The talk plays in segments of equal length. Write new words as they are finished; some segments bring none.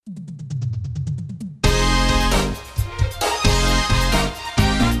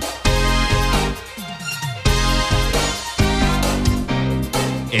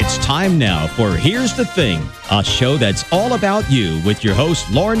It's time now for Here's the Thing, a show that's all about you with your host,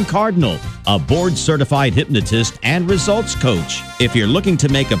 Lauren Cardinal, a board-certified hypnotist and results coach. If you're looking to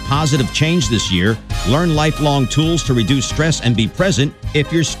make a positive change this year, learn lifelong tools to reduce stress and be present,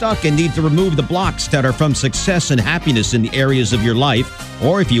 if you're stuck and need to remove the blocks that are from success and happiness in the areas of your life,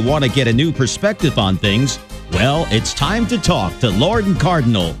 or if you want to get a new perspective on things, well, it's time to talk to Lauren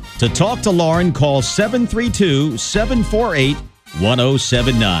Cardinal. To talk to Lauren, call 732-748-1079.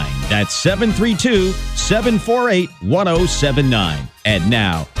 That's 732-748-1079. And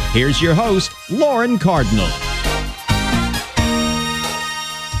now, here's your host, Lauren Cardinal.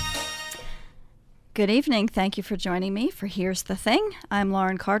 Good evening. Thank you for joining me for Here's the Thing. I'm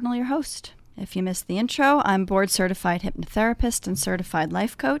Lauren Cardinal, your host. If you missed the intro, I'm board-certified hypnotherapist and certified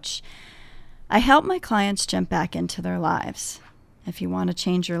life coach. I help my clients jump back into their lives. If you want to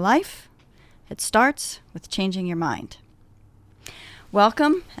change your life, it starts with changing your mind.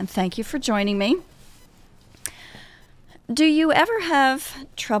 Welcome, and thank you for joining me. Do you ever have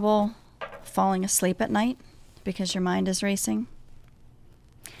trouble falling asleep at night because your mind is racing?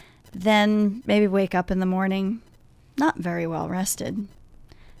 Then maybe wake up in the morning not very well rested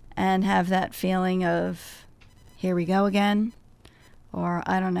and have that feeling of, here we go again, or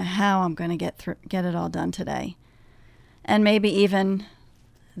I don't know how I'm going to get it all done today. And maybe even,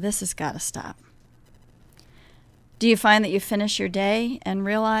 this has got to stop. Do you find that you finish your day and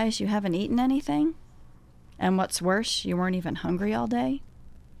realize you haven't eaten anything? And what's worse, you weren't even hungry all day?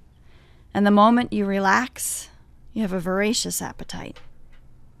 And the moment you relax, you have a voracious appetite.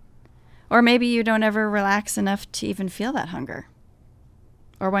 Or maybe you don't ever relax enough to even feel that hunger.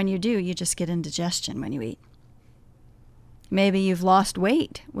 Or when you do, you just get indigestion when you eat. Maybe you've lost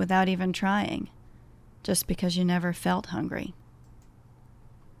weight without even trying, just because you never felt hungry.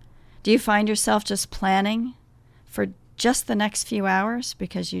 Do you find yourself just planning for just the next few hours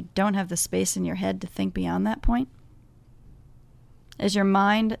because you don't have the space in your head to think beyond that point? Is your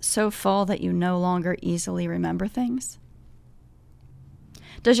mind so full that you no longer easily remember things?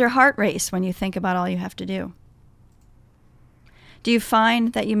 Does your heart race when you think about all you have to do? Do you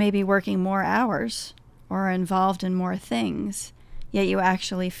find that you may be working more hours or are involved in more things, yet you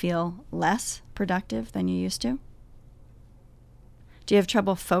actually feel less productive than you used to? Do you have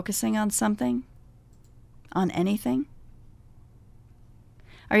trouble focusing on something? On anything?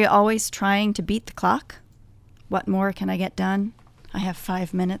 Are you always trying to beat the clock? What more can I get done? I have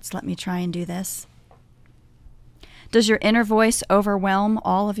 5 minutes, let me try and do this. Does your inner voice overwhelm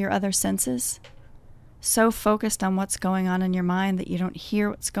all of your other senses? So focused on what's going on in your mind that you don't hear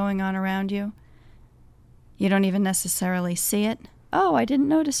what's going on around you? You don't even necessarily see it. Oh, I didn't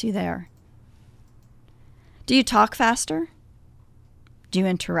notice you there. Do you talk faster? Do you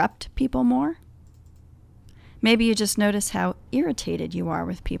interrupt people more? Maybe you just notice how irritated you are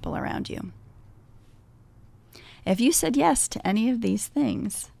with people around you. If you said yes to any of these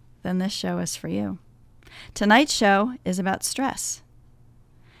things, then this show is for you. Tonight's show is about stress,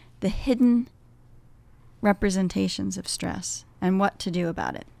 the hidden representations of stress, and what to do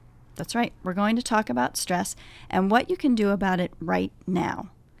about it. That's right, we're going to talk about stress and what you can do about it right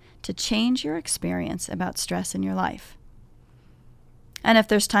now to change your experience about stress in your life. And if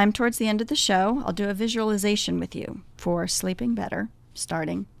there's time towards the end of the show, I'll do a visualization with you for sleeping better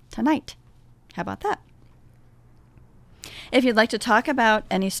starting tonight. How about that? If you'd like to talk about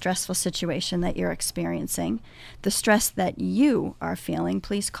any stressful situation that you're experiencing, the stress that you are feeling,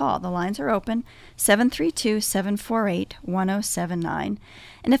 please call. The lines are open, 732-748-1079.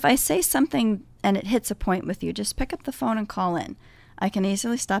 And if I say something and it hits a point with you, just pick up the phone and call in. I can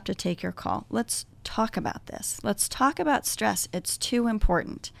easily stop to take your call. Let's talk about this. Let's talk about stress. It's too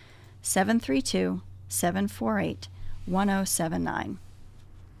important. 732-748-1079.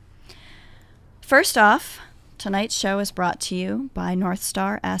 First off, tonight's show is brought to you by North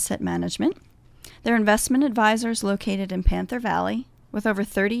Star Asset Management. They're investment advisors located in Panther Valley with over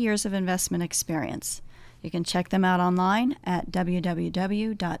 30 years of investment experience. You can check them out online at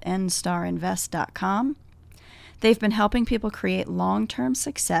www.nstarinvest.com. They've been helping people create long-term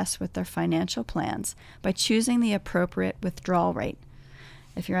success with their financial plans by choosing the appropriate withdrawal rate.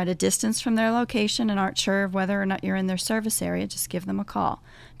 If you're at a distance from their location and aren't sure of whether or not you're in their service area, just give them a call.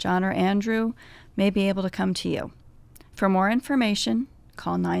 John or Andrew may be able to come to you. For more information,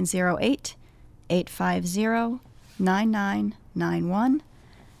 call 908-850-9991.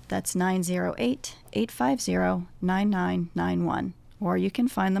 That's 908-850-9991. Or you can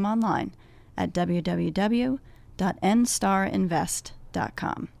find them online at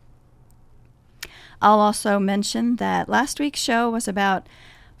www.nstarinvest.com. I'll also mention that last week's show was about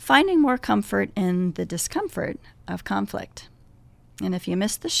finding more comfort in the discomfort of conflict. And if you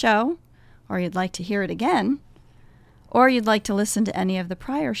missed the show, or you'd like to hear it again, or you'd like to listen to any of the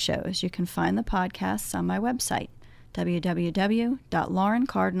prior shows, you can find the podcasts on my website,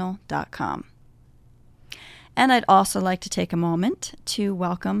 www.laurencardinal.com. And I'd also like to take a moment to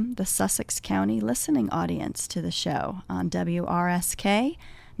welcome the Sussex County listening audience to the show on WRSK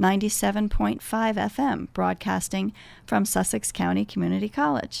 97.5 FM, broadcasting from Sussex County Community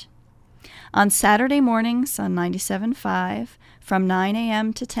College. On Saturday mornings on 97.5, from 9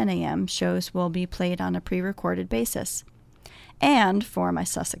 a.m. to 10 a.m., shows will be played on a pre-recorded basis. And for my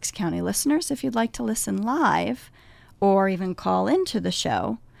Sussex County listeners, if you'd like to listen live or even call into the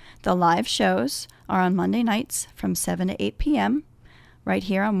show, the live shows are on Monday nights from 7 to 8 p.m. right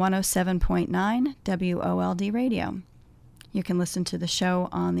here on 107.9 WOLD Radio. You can listen to the show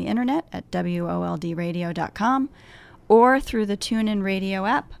on the internet at WOLDradio.com or through the TuneIn Radio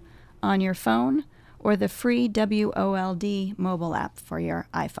app on your phone or the free WOLD mobile app for your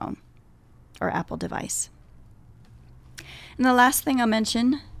iPhone or Apple device. And the last thing I'll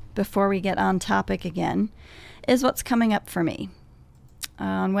mention before we get on topic again is what's coming up for me.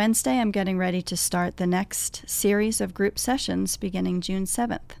 On Wednesday, I'm getting ready to start the next series of group sessions beginning June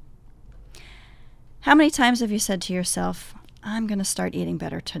 7th. How many times have you said to yourself, I'm going to start eating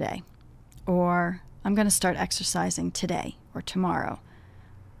better today, or I'm going to start exercising today or tomorrow,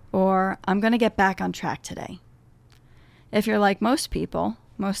 or I'm going to get back on track today? If you're like most people,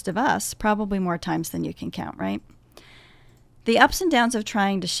 most of us, probably more times than you can count, right? The ups and downs of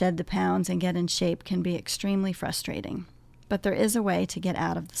trying to shed the pounds and get in shape can be extremely frustrating. But there is a way to get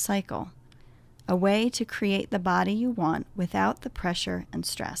out of the cycle, a way to create the body you want without the pressure and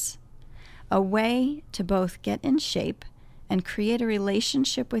stress, a way to both get in shape and create a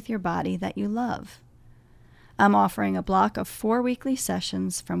relationship with your body that you love. I'm offering a block of 4 weekly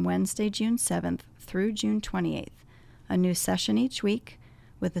sessions from Wednesday, June 7th through June 28th, a new session each week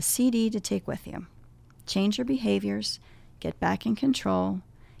with a CD to take with you. Change your behaviors, get back in control,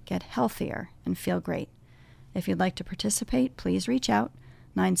 get healthier, and feel great. If you'd like to participate, please reach out,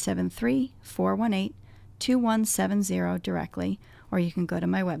 973-418-2170 directly, or you can go to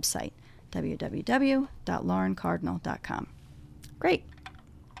my website, www.laurencardinal.com. Great.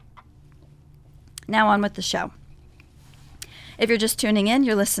 Now on with the show. If you're just tuning in,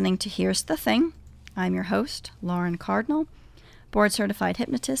 you're listening to Here's the Thing. I'm your host, Lauren Cardinal, board-certified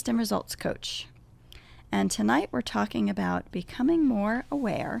hypnotist and results coach. And tonight we're talking about becoming more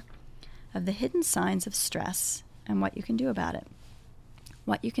aware of the hidden signs of stress and what you can do about it.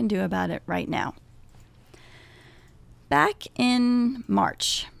 What you can do about it right now. Back in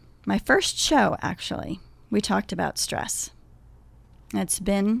March, my first show actually, we talked about stress. It's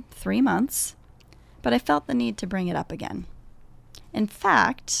been 3 months, but I felt the need to bring it up again. In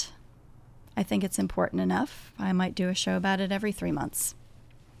fact, I think it's important enough. I might do a show about it every 3 months.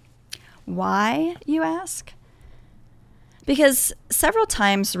 Why, you ask? Because several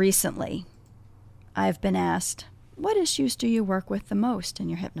times recently, I've been asked, what issues do you work with the most in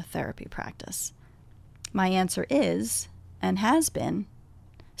your hypnotherapy practice? My answer is, and has been,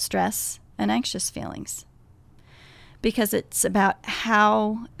 stress and anxious feelings. Because it's about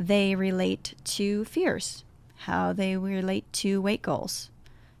how they relate to fears, how they relate to weight goals,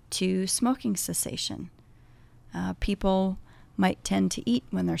 to smoking cessation. People might tend to eat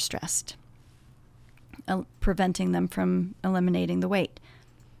when they're stressed, preventing them from eliminating the weight.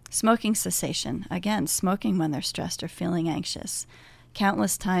 Smoking cessation, again, smoking when they're stressed or feeling anxious.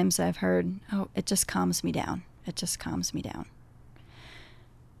 Countless times I've heard, oh, it just calms me down. It just calms me down.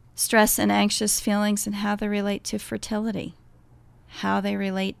 Stress and anxious feelings and how they relate to fertility, how they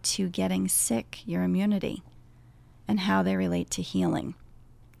relate to getting sick, your immunity, and how they relate to healing.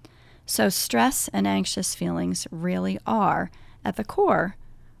 So stress and anxious feelings really are at the core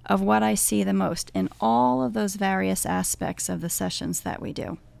of what I see the most in all of those various aspects of the sessions that we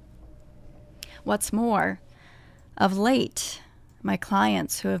do. What's more, of late, my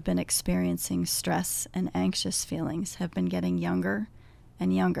clients who have been experiencing stress and anxious feelings have been getting younger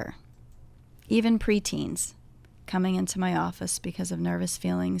and younger. Even preteens coming into my office because of nervous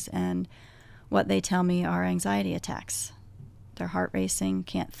feelings and what they tell me are anxiety attacks. Their heart racing,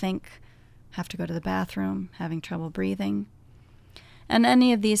 can't think, have to go to the bathroom, having trouble breathing. And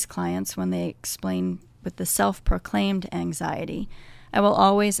any of these clients, when they explain with the self-proclaimed anxiety, I will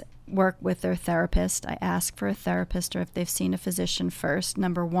always work with their therapist. I ask for a therapist or if they've seen a physician first,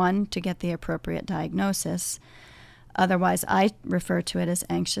 number one, to get the appropriate diagnosis. Otherwise, I refer to it as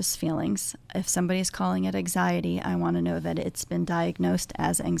anxious feelings. If somebody's calling it anxiety, I want to know that it's been diagnosed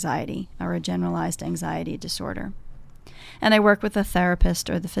as anxiety or a generalized anxiety disorder. And I work with a therapist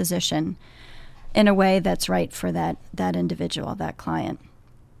or the physician in a way that's right for that individual, that client.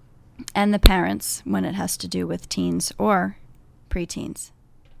 And the parents when it has to do with teens or preteens.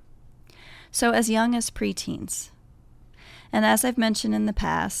 So as young as preteens. And as I've mentioned in the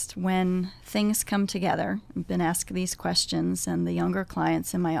past, when things come together, I've been asked these questions, and the younger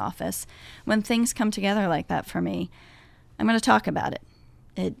clients in my office, when things come together like that for me, I'm going to talk about it.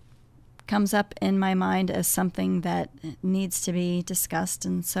 It comes up in my mind as something that needs to be discussed,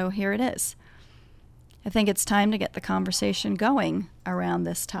 and so here it is. I think it's time to get the conversation going around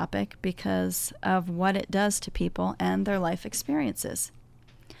this topic because of what it does to people and their life experiences.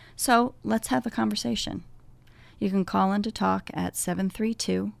 So let's have a conversation. You can call in to talk at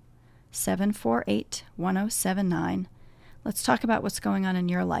 732-748-1079. Let's talk about what's going on in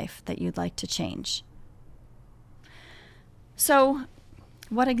your life that you'd like to change. So,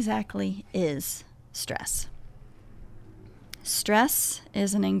 what exactly is stress? Stress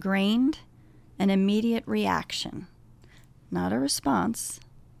is an ingrained and immediate reaction, not a response.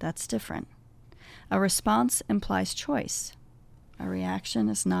 That's different. A response implies choice. A reaction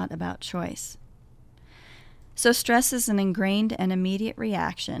is not about choice. So stress is an ingrained and immediate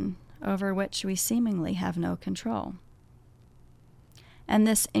reaction over which we seemingly have no control. And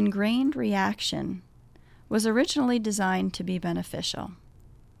this ingrained reaction was originally designed to be beneficial.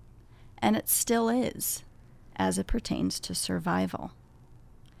 And it still is, as it pertains to survival.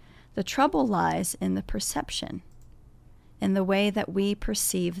 The trouble lies in the perception, in the way that we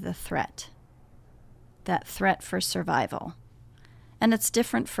perceive the threat, that threat for survival. And it's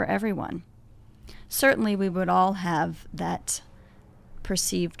different for everyone. Certainly we would all have that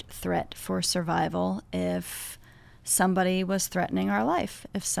perceived threat for survival if somebody was threatening our life,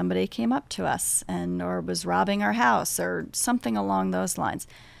 if somebody came up to us or was robbing our house or something along those lines.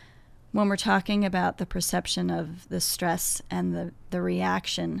 When we're talking about the perception of the stress and the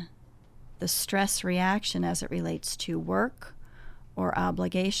reaction, the stress reaction as it relates to work or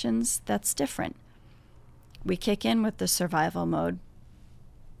obligations, that's different. We kick in with the survival mode,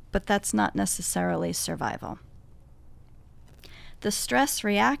 but that's not necessarily survival. The stress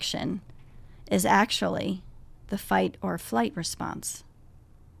reaction is actually the fight or flight response.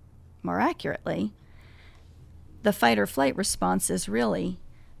 More accurately, the fight or flight response is really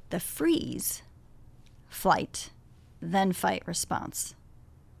the freeze, flight, then fight response.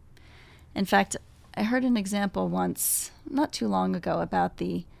 In fact, I heard an example once, not too long ago, about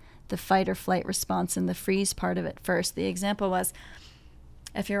the fight or flight response and the freeze part of it first. The example was,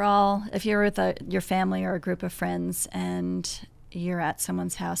 if you're with your family or a group of friends and you're at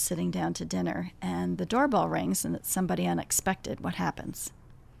someone's house sitting down to dinner and the doorbell rings and it's somebody unexpected, what happens?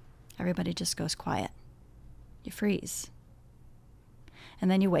 Everybody just goes quiet. You freeze. And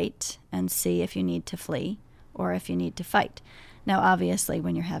then you wait and see if you need to flee or if you need to fight. Now, obviously,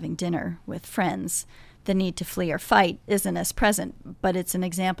 when you're having dinner with friends, the need to flee or fight isn't as present, but it's an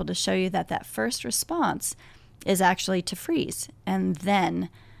example to show you that that first response is actually to freeze. And then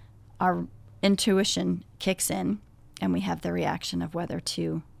our intuition kicks in and we have the reaction of whether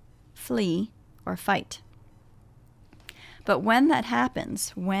to flee or fight. But when that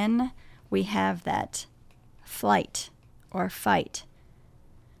happens, when we have that flight or fight,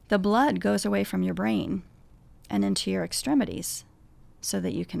 the blood goes away from your brain and into your extremities so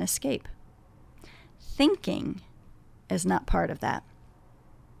that you can escape. Thinking is not part of that.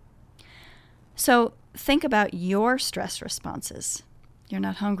 So think about your stress responses. You're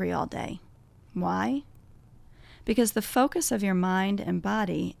not hungry all day. Why? Because the focus of your mind and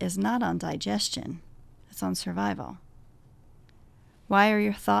body is not on digestion. It's on survival. Why are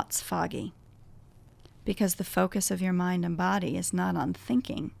your thoughts foggy? Because the focus of your mind and body is not on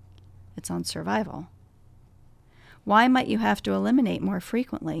thinking. It's on survival. Why might you have to eliminate more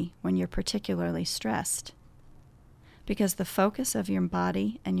frequently when you're particularly stressed? Because the focus of your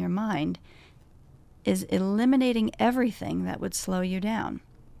body and your mind is eliminating everything that would slow you down.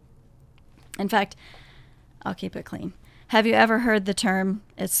 In fact, I'll keep it clean. Have you ever heard the term,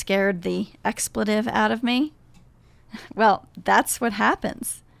 "it scared the expletive out of me"? Well, that's what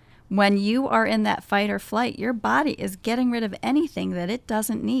happens. When you are in that fight or flight, your body is getting rid of anything that it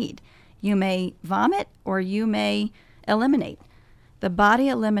doesn't need. You may vomit or you may eliminate. The body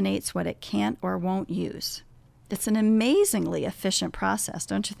eliminates what it can't or won't use. It's an amazingly efficient process,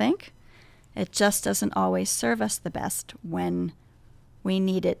 don't you think? It just doesn't always serve us the best when we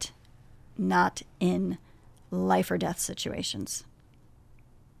need it, not in life or death situations.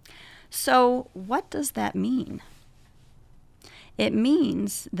 So what does that mean? It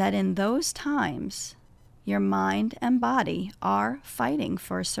means that in those times, your mind and body are fighting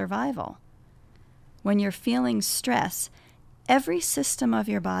for survival. When you're feeling stress, every system of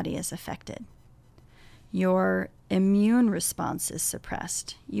your body is affected. Your immune response is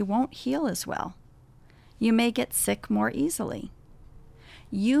suppressed. You won't heal as well. You may get sick more easily.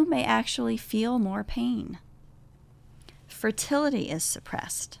 You may actually feel more pain. Fertility is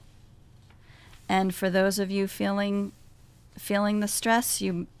suppressed. And for those of you feeling the stress,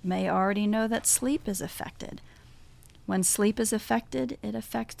 you may already know that sleep is affected. When sleep is affected, it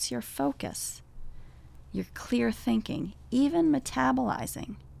affects your focus, your clear thinking, even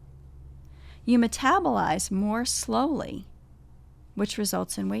metabolizing. You metabolize more slowly, which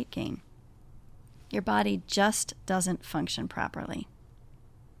results in weight gain. Your body just doesn't function properly.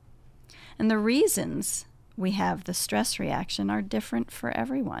 And the reasons we have the stress reaction are different for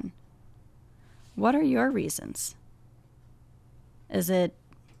everyone. What are your reasons? Is it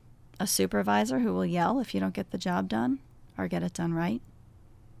a supervisor who will yell if you don't get the job done or get it done right?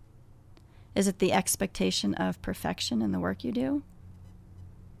 Is it the expectation of perfection in the work you do?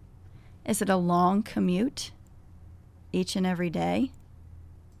 Is it a long commute each and every day?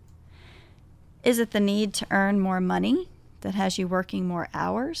 Is it the need to earn more money that has you working more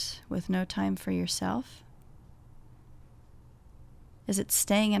hours with no time for yourself? Is it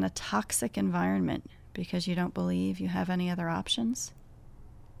staying in a toxic environment because you don't believe you have any other options?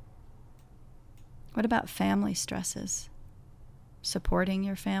 What about family stresses? Supporting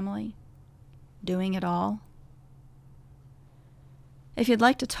your family? Doing it all? If you'd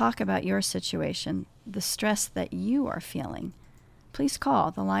like to talk about your situation, the stress that you are feeling, please call.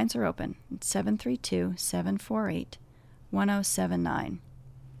 The lines are open. It's 732-748-1079.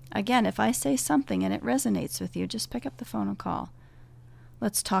 Again, if I say something and it resonates with you, just pick up the phone and call.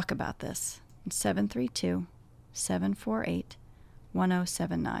 Let's talk about this. It's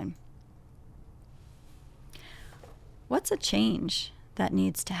 732-748-1079. What's a change that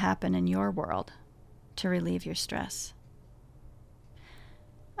needs to happen in your world to relieve your stress?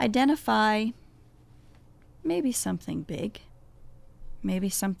 Identify maybe something big, maybe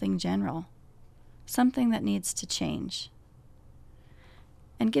something general, something that needs to change.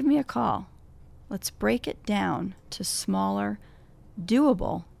 And give me a call. Let's break it down to smaller,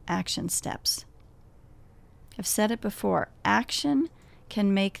 doable action steps. I've said it before, action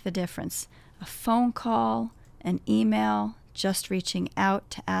can make the difference. A phone call, an email, just reaching out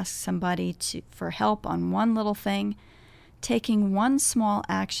to ask somebody for help on one little thing, taking one small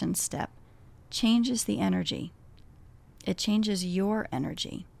action step changes the energy. It changes your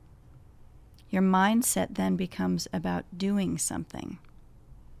energy. Your mindset then becomes about doing something.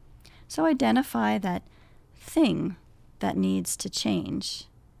 So identify that thing that needs to change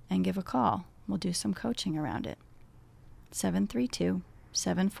and give a call. We'll do some coaching around it.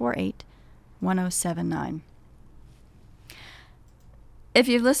 732-748-1079. If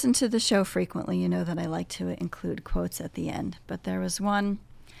you've listened to the show frequently, you know that I like to include quotes at the end, but there was one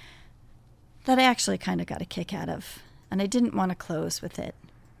that I actually kind of got a kick out of, and I didn't want to close with it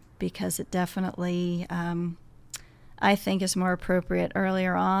because it definitely, I think, is more appropriate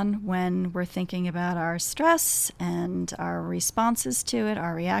earlier on when we're thinking about our stress and our responses to it,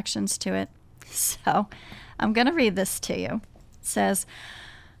 our reactions to it. So I'm going to read this to you. It says,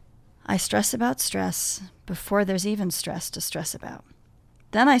 I stress about stress before there's even stress to stress about.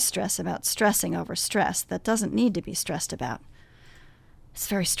 Then I stress about stressing over stress that doesn't need to be stressed about. It's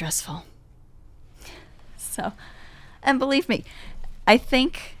very stressful. So, and believe me, I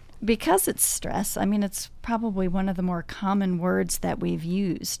think because it's stress, I mean, it's probably one of the more common words that we've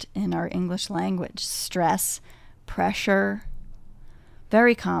used in our English language. Stress, pressure,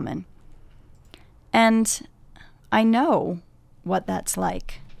 very common. And I know what that's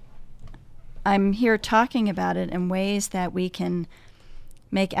like. I'm here talking about it in ways that we can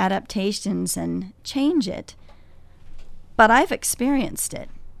make adaptations and change it. But I've experienced it.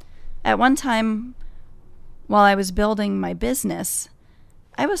 At one time, while I was building my business,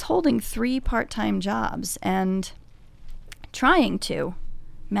 I was holding 3 part-time jobs and trying to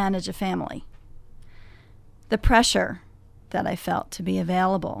manage a family. The pressure that I felt to be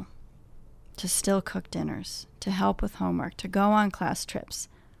available, to still cook dinners, to help with homework, to go on class trips,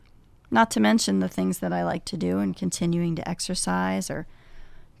 not to mention the things that I like to do and continuing to exercise or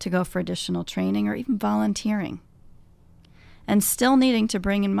to go for additional training or even volunteering, and still needing to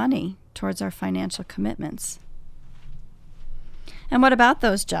bring in money towards our financial commitments. And what about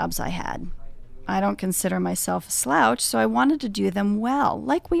those jobs I had? I don't consider myself a slouch, so I wanted to do them well,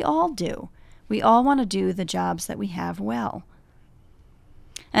 like we all do. We all want to do the jobs that we have well.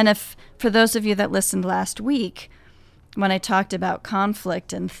 And if, for those of you that listened last week, when I talked about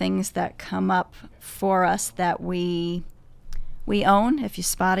conflict and things that come up for us that we own, if you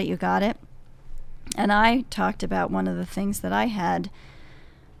spot it, you got it. And I talked about one of the things that I had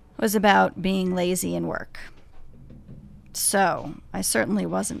was about being lazy in work. So I certainly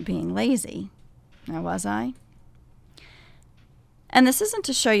wasn't being lazy. Now, was I? And this isn't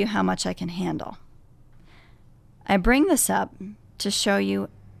to show you how much I can handle. I bring this up to show you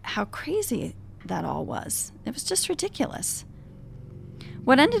how crazy that all was. It was just ridiculous.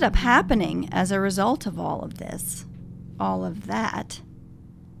 What ended up happening as a result of all of this, all of that,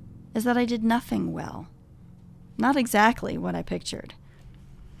 is that I did nothing well. Not exactly what I pictured.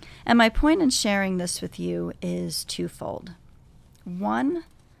 And my point in sharing this with you is twofold. One,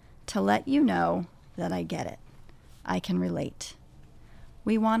 to let you know that I get it. I can relate.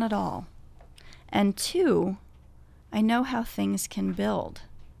 We want it all. And two, I know how things can build.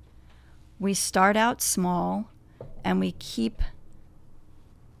 We start out small and we keep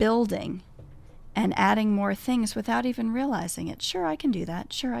building and adding more things without even realizing it. Sure, I can do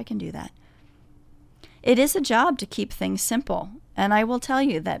that. Sure, I can do that. It is a job to keep things simple. And I will tell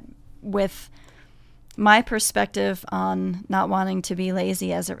you that with my perspective on not wanting to be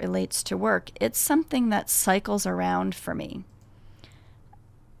lazy as it relates to work, it's something that cycles around for me.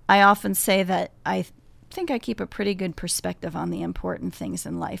 I often say that I think I keep a pretty good perspective on the important things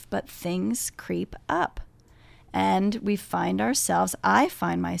in life, but things creep up. And we find ourselves, I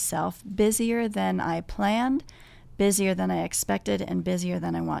find myself busier than I planned, busier than I expected, and busier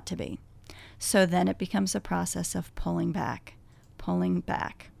than I want to be. So then it becomes a process of pulling back.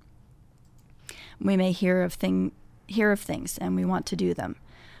 We may hear of things and we want to do them.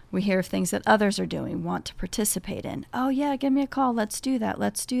 We hear of things that others are doing, want to participate in. Oh yeah, give me a call, let's do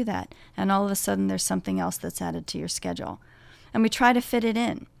that. And all of a sudden there's something else that's added to your schedule. And we try to fit it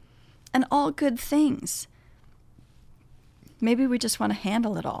in. And all good things. Maybe we just want to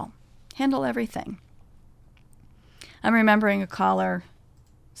handle it all. Handle everything. I'm remembering a caller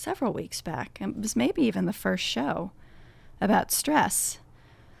several weeks back, and it was maybe even the first show, about stress.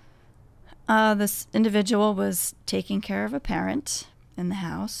 This individual was taking care of a parent in the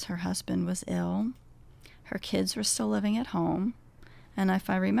house. Her husband was ill. Her kids were still living at home. And if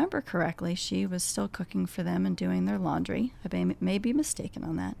I remember correctly, she was still cooking for them and doing their laundry. I may be mistaken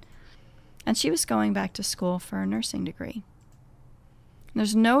on that. And she was going back to school for a nursing degree.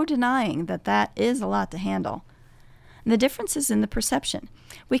 There's no denying that that is a lot to handle. And the difference is in the perception.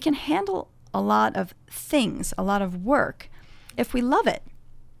 We can handle a lot of things, a lot of work, if we love it.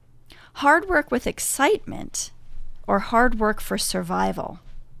 Hard work with excitement or hard work for survival.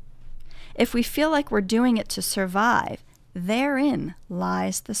 If we feel like we're doing it to survive, therein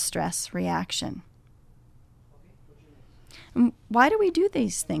lies the stress reaction. And why do we do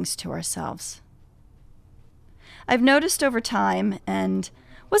these things to ourselves? I've noticed over time, and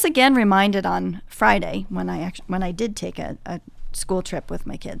was again reminded on Friday when I did take a school trip with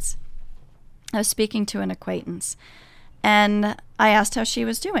my kids. I was speaking to an acquaintance, and I asked how she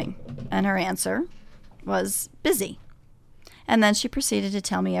was doing, and her answer was busy. And then she proceeded to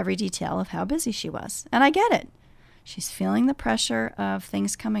tell me every detail of how busy she was. And I get it. She's feeling the pressure of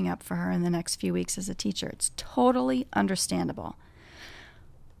things coming up for her in the next few weeks as a teacher. It's totally understandable.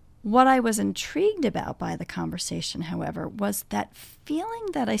 What I was intrigued about by the conversation, however, was that feeling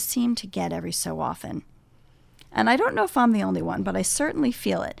that I seem to get every so often. And I don't know if I'm the only one, but I certainly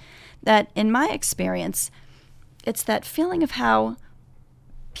feel it. That in my experience, it's that feeling of how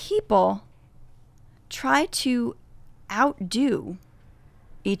people try to outdo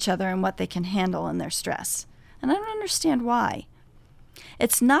each other in what they can handle in their stress. And I don't understand why.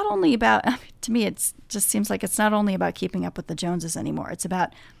 It's not only about, to me, it just seems like it's not only about keeping up with the Joneses anymore. It's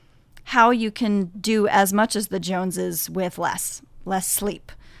about how you can do as much as the Joneses with less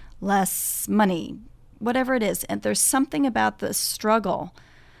sleep, less money, whatever it is. And there's something about the struggle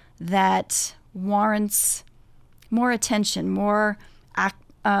that warrants more attention, more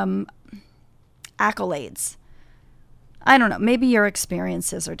accolades. I don't know. Maybe your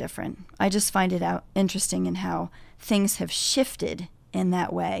experiences are different. I just find it interesting in how things have shifted in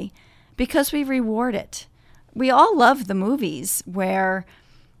that way because we reward it. We all love the movies where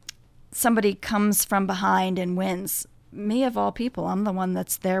somebody comes from behind and wins. Me, of all people, I'm the one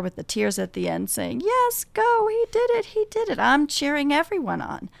that's there with the tears at the end saying, yes, go, he did it. I'm cheering everyone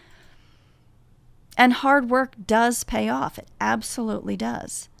on. And hard work does pay off. It absolutely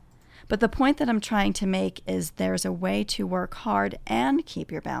does. But the point that I'm trying to make is there's a way to work hard and keep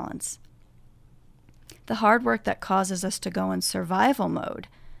your balance. The hard work that causes us to go in survival mode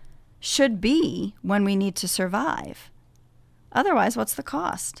should be when we need to survive. Otherwise, what's the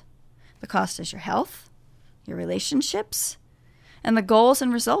cost? The cost is your health, your relationships, and the goals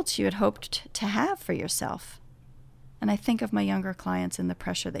and results you had hoped to have for yourself. And I think of my younger clients and the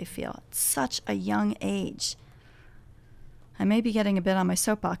pressure they feel at such a young age. I may be getting a bit on my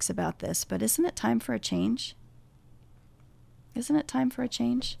soapbox about this, but isn't it time for a change? Isn't it time for a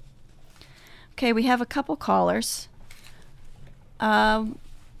change? Okay, we have a couple callers.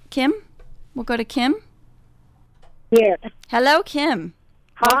 Kim? We'll go to Kim. Yes. Hello, Kim.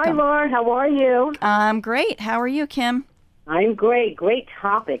 Hi, Welcome. Lauren. How are you? I'm great. How are you, Kim? I'm great. Great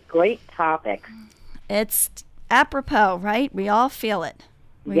topic. It's apropos, right? We all feel it.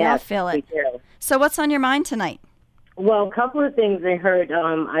 We all feel it. We do. So what's on your mind tonight? Well, a couple of things I heard.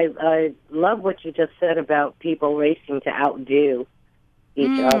 I love what you just said about people racing to outdo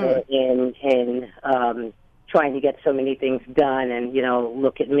each other in trying to get so many things done. And,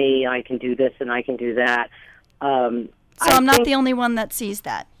 look at me. I can do this and I can do that. So I'm not the only one that sees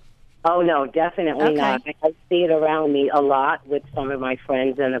that. Oh, no, definitely not. I see it around me a lot with some of my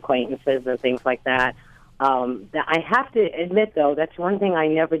friends and acquaintances and things like that. I have to admit, though, that's one thing I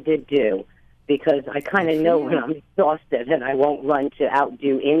never did do, because I kind of know when I'm exhausted and I won't run to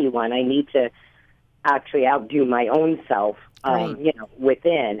outdo anyone. I need to actually outdo my own self,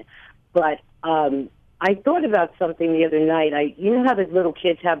 within. But I thought about something the other night. You know how the little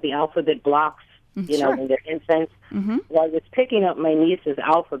kids have the alphabet blocks? Sure. When they're infants. Mm-hmm. Well, I was picking up my niece's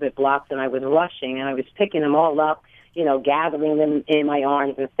alphabet blocks, and I was rushing, and I was picking them all up, gathering them in my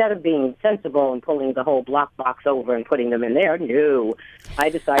arms. Instead of being sensible and pulling the whole block box over and putting them in there, no. I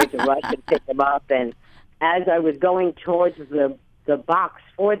decided to rush and pick them up, and as I was going towards the box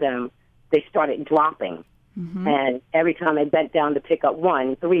for them, they started dropping. Mm-hmm. And every time I bent down to pick up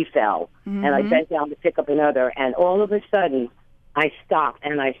one, 3 fell. Mm-hmm. And I bent down to pick up another, and all of a sudden, I stopped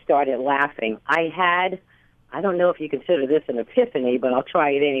and I started laughing. I don't know if you consider this an epiphany, but I'll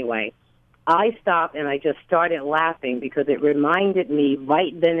try it anyway. I stopped and I just started laughing because it reminded me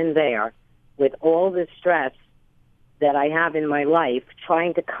right then and there, with all the stress that I have in my life,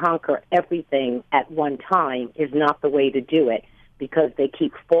 trying to conquer everything at one time is not the way to do it, because they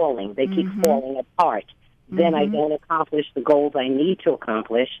keep falling. They keep falling apart. Then I don't accomplish the goals I need to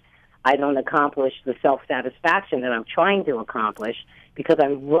accomplish. I don't accomplish the self-satisfaction that I'm trying to accomplish, because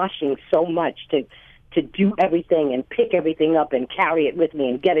I'm rushing so much to do everything and pick everything up and carry it with me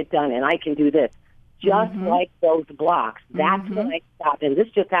and get it done, and I can do this. Just like those blocks. That's when I stopped. And this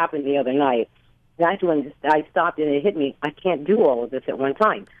just happened the other night. That's when I stopped and it hit me. I can't do all of this at one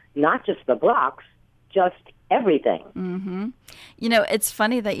time. Not just the blocks, just everything. Mm-hmm. It's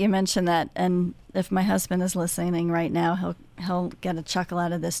funny that you mentioned that, and if my husband is listening right now, he'll get a chuckle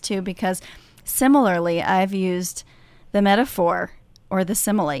out of this too, because similarly, I've used the metaphor or the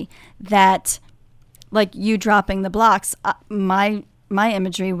simile that, like you dropping the blocks, my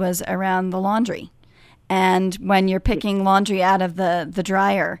imagery was around the laundry. And when you're picking laundry out of the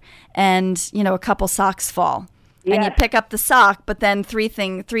dryer and, a couple socks fall. Yes. And you pick up the sock, but then three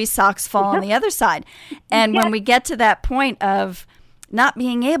socks fall on the other side. And when we get to that point of not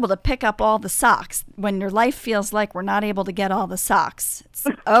being able to pick up all the socks, when your life feels like we're not able to get all the socks, it's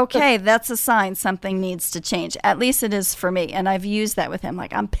okay, that's a sign something needs to change. At least it is for me. And I've used that with him.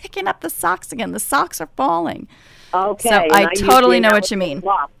 Like, I'm picking up the socks again. The socks are falling. Okay. So I totally know what you mean.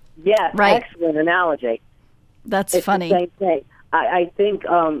 Yes, right. Excellent analogy. That's it's funny. The same thing. I think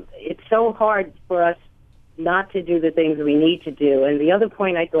it's so hard for us not to do the things we need to do. And the other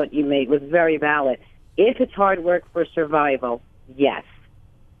point I thought you made was very valid. If it's hard work for survival, yes,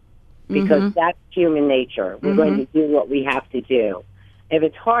 because that's human nature. We're going to do what we have to do. If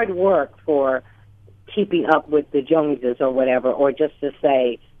it's hard work for keeping up with the Joneses or whatever, or just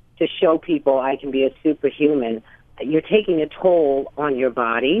to show people I can be a superhuman, you're taking a toll on your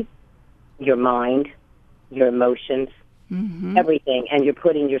body, your mind, your emotions, everything, and you're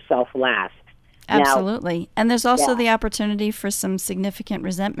putting yourself last. Absolutely. Now, and there's also the opportunity for some significant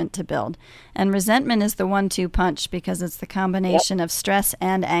resentment to build. And resentment is the 1-2 punch, because it's the combination of stress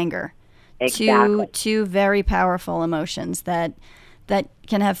and anger. Exactly. Two very powerful emotions that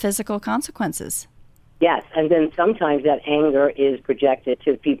can have physical consequences. Yes, and then sometimes that anger is projected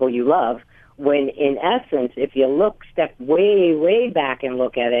to people you love, when in essence, if you step way, way back and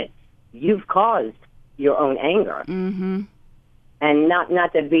look at it, you've caused your own anger. Mm-hmm. And not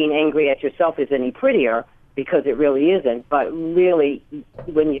that being angry at yourself is any prettier, because it really isn't, but really,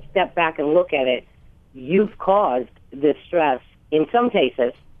 when you step back and look at it, you've caused this stress. In some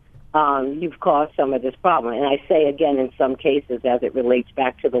cases, you've caused some of this problem. And I say, again, in some cases, as it relates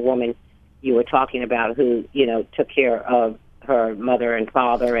back to the woman you were talking about who, took care of her mother and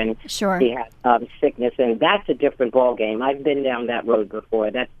father, and she had sickness, and that's a different ballgame. I've been down that road before.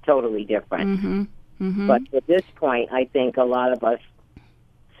 That's totally different. Mm-hmm. Mm-hmm. But at this point, I think a lot of us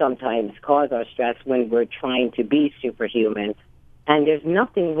sometimes cause our stress when we're trying to be superhuman. And there's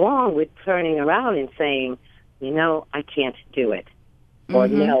nothing wrong with turning around and saying, I can't do it. Or,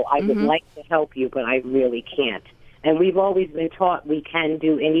 no, I would like to help you, but I really can't. And we've always been taught we can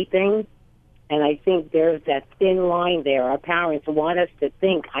do anything. And I think there's that thin line there. Our parents want us to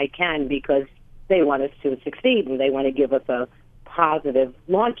think I can because they want us to succeed, and they want to give us a positive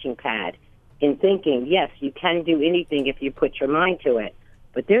launching pad in thinking, yes, you can do anything if you put your mind to it.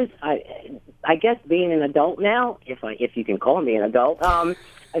 But there's, I guess, being an adult now, if you can call me an adult,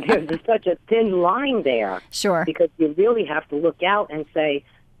 there's such a thin line there. Sure. Because you really have to look out and say,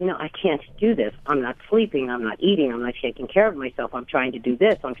 I can't do this. I'm not sleeping. I'm not eating. I'm not taking care of myself. I'm trying to do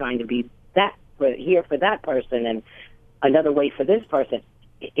this. I'm trying to be here for that person and another way for this person.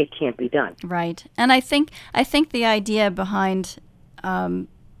 It can't be done. Right. And I think the idea behind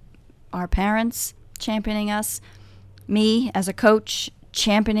our parents championing us, me as a coach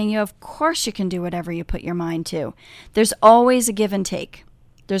championing you, of course you can do whatever you put your mind to. There's always a give and take.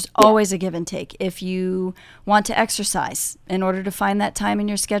 There's always a give and take. If you want to exercise, in order to find that time in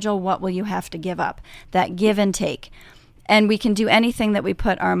your schedule, what will you have to give up? That give and take. And we can do anything that we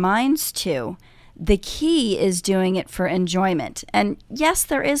put our minds to. The key is doing it for enjoyment. And yes,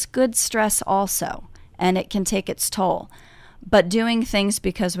 there is good stress also, and it can take its toll. But doing things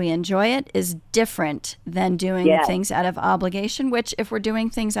because we enjoy it is different than doing things out of obligation, which if we're doing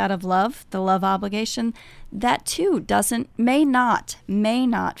things out of love, the love obligation, that too may not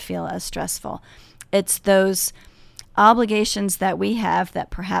feel as stressful. It's those obligations that we have that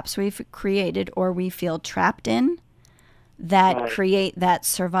perhaps we've created or we feel trapped in that create that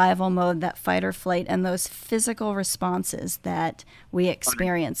survival mode, that fight or flight, and those physical responses that we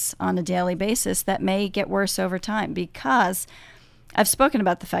experience on a daily basis that may get worse over time, because I've spoken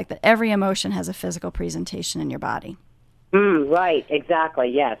about the fact that every emotion has a physical presentation in your body. Right, exactly,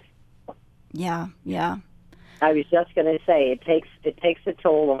 yes. Yeah. I was just going to say, it takes a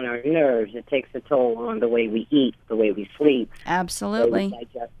toll on our nerves. It takes a toll on the way we eat, the way we sleep. Absolutely. The way we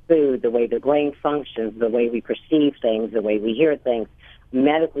digest food, the way the brain functions, the way we perceive things, the way we hear things.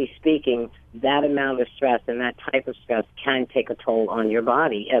 Medically speaking, that amount of stress and that type of stress can take a toll on your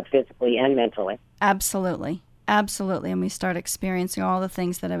body, physically and mentally. Absolutely. And we start experiencing all the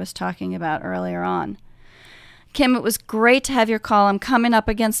things that I was talking about earlier on. Kim, it was great to have your call. I'm coming up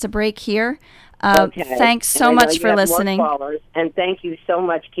against a break here. Okay. Thanks so much for listening. And thank you so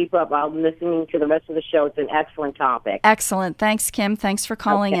much. Keep up. I'm listening to the rest of the show. It's an excellent topic. Excellent. Thanks, Kim. Thanks for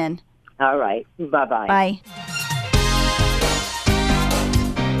calling in. All right. Bye-bye. Bye.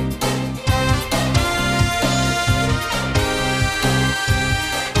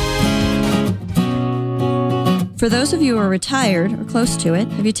 For those of you who are retired or close to it,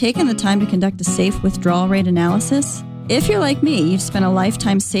 have you taken the time to conduct a safe withdrawal rate analysis? If you're like me, you've spent a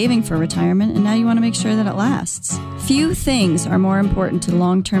lifetime saving for retirement and now you want to make sure that it lasts. Few things are more important to the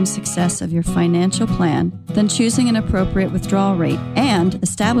long-term success of your financial plan than choosing an appropriate withdrawal rate, and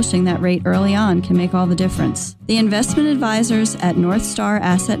establishing that rate early on can make all the difference. The investment advisors at North Star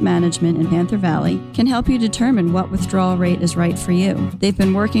Asset Management in Panther Valley can help you determine what withdrawal rate is right for you. They've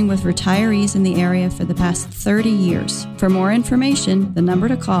been working with retirees in the area for the past 30 years. For more information, the number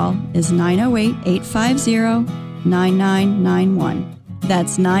to call is 908-850-9991.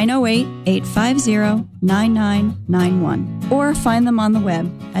 That's 908-850-9991. Or find them on the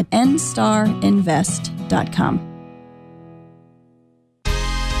web at nstarinvest.com.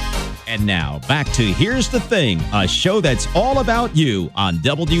 And now, back to Here's the Thing, a show that's all about you on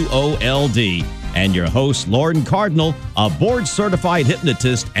WOLD. And your host, Lauren Cardinal, a board-certified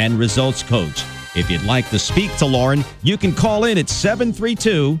hypnotist and results coach. If you'd like to speak to Lauren, you can call in at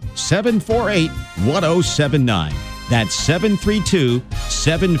 732-748-1079. That's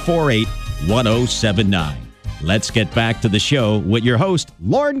 732-748-1079. Let's get back to the show with your host,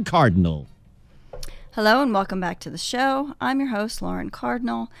 Lauren Cardinal. Hello and welcome back to the show. I'm your host, Lauren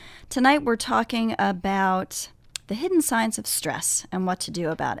Cardinal. Tonight we're talking about the hidden signs of stress and what to do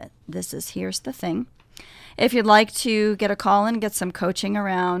about it. This is Here's the Thing. If you'd like to get a call in and get some coaching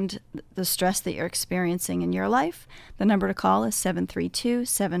around the stress that you're experiencing in your life, the number to call is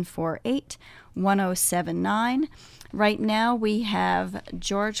 732-748-1079. Right now we have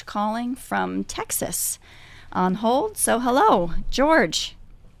George calling from Texas on hold. So hello, George.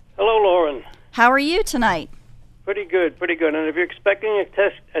 Hello, Lauren. How are you tonight? Pretty good. And if you're expecting a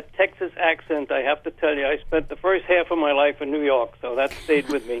Texas accent, I have to tell you, I spent the first half of my life in New York, so that stayed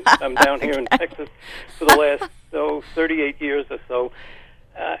with me. I'm down here in Texas for the last 38 years or so.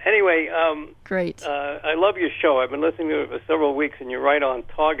 Anyway, great. I love your show. I've been listening to it for several weeks, and you're right on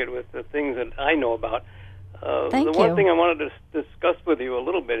target with the things that I know about. Thank you. One thing I wanted to discuss with you a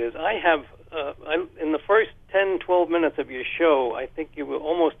little bit is I have, in the first 10, 12 minutes of your show, I think you were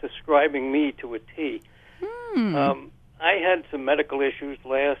almost describing me to a T. I had some medical issues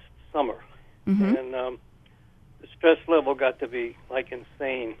last summer, and the stress level got to be like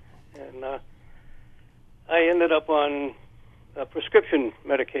insane, and I ended up on prescription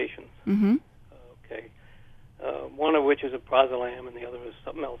medications. Okay, one of which is a Prazolam, and the other is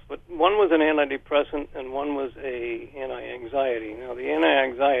something else. But one was an antidepressant, and one was a anti-anxiety. Now, the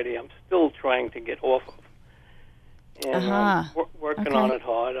anti-anxiety, I'm still trying to get off of, and I'm working on it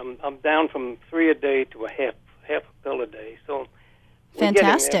hard. I'm down from 3 a day to a half a pill a day. So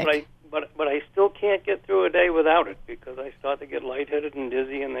fantastic. There, but I still can't get through a day without it because I start to get lightheaded and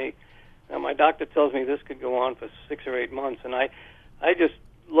dizzy, and my doctor tells me this could go on for 6 or 8 months, and I just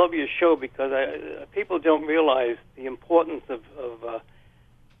love your show because people don't realize the importance of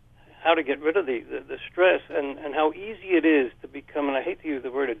how to get rid of the stress and how easy it is to become, and I hate to use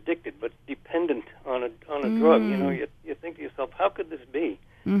the word addicted, but dependent on a drug. You know, you think to yourself, how could this be?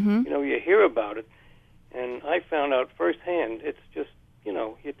 You know, you hear about it, and I found out firsthand, it's just, you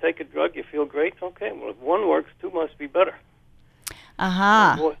know, you take a drug, you feel great, okay, well, if one works, two must be better.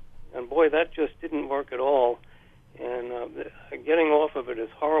 And boy, that just didn't work at all. And getting off of it is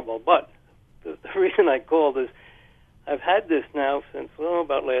horrible. But the reason I called is I've had this now since,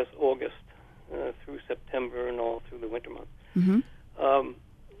 about last August through September and all through the winter months.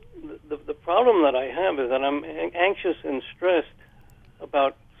 The problem that I have is that I'm anxious and stressed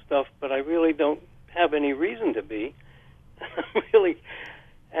about stuff, but I really don't have any reason to be.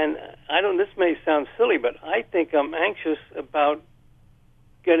 And this may sound silly, but I think I'm anxious about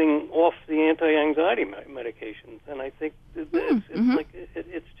getting off the anti-anxiety medications, and I think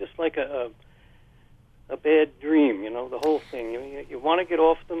it's just like a bad dream, you know, the whole thing. You want to get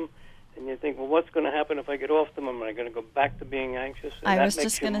off them, and you think, well, what's going to happen if I get off them? Am I going to go back to being anxious? And I was that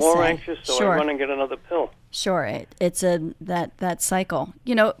just makes going you to more say, anxious, so sure. I run and get another pill. Sure, it's that cycle.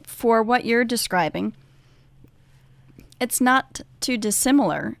 You know, for what you're describing, it's not too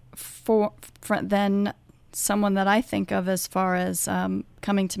dissimilar than someone that I think of as far as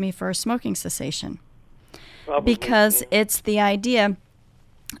coming to me for a smoking cessation. Probably, because it's the idea,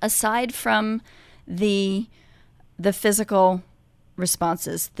 aside from the physical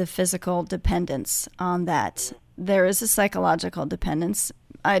responses, the physical dependence on that, there is a psychological dependence.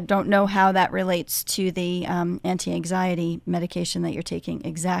 I don't know how that relates to the anti-anxiety medication that you're taking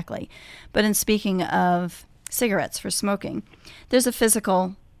exactly. But in speaking of cigarettes for smoking, there's a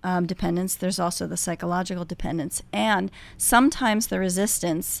physical dependence. There's also the psychological dependence. And sometimes the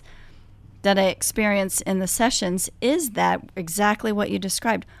resistance that I experience in the sessions is that exactly what you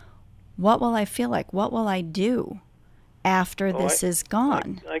described. What will I feel like? What will I do after this is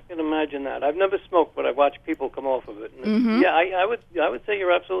gone? I can imagine that. I've never smoked, but I've watched people come off of it. And yeah, I would say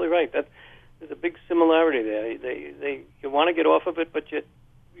you're absolutely right. There's a big similarity there. You want to get off of it, but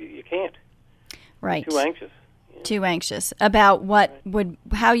you can't. Right. You're too anxious. Too anxious about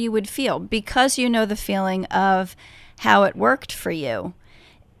how you would feel, because you know the feeling of how it worked for you.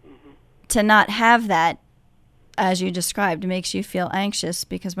 To not have that, as you described, makes you feel anxious,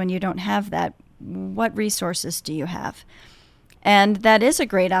 because when you don't have that, what resources do you have? And that is a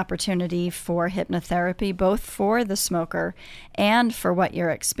great opportunity for hypnotherapy, both for the smoker and for what you're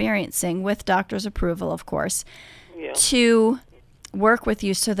experiencing, with doctor's approval, of course, to work with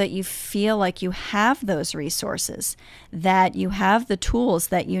you so that you feel like you have those resources, that you have the tools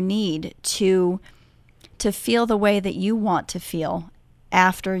that you need to feel the way that you want to feel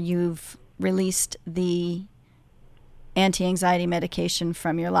after you've released the anti-anxiety medication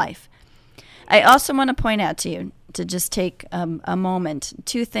from your life. I also want to point out to you, to just take a moment,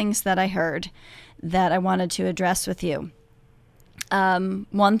 two things that I heard that I wanted to address with you.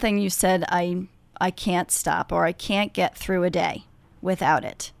 One thing you said, I can't stop, or I can't get through a day without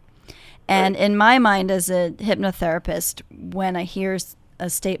it. And in my mind as a hypnotherapist, when I hear a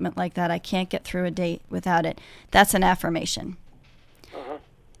statement like that, I can't get through a day without it, that's an affirmation.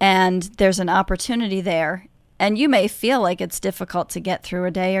 And there's an opportunity there. And you may feel like it's difficult to get through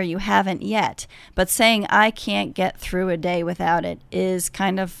a day, or you haven't yet. But saying I can't get through a day without it is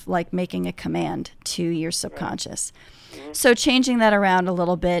kind of like making a command to your subconscious. So changing that around a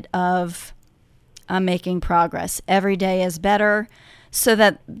little bit of I'm making progress. Every day is better, so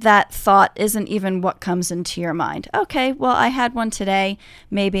that thought isn't even what comes into your mind. Okay, well, I had one today.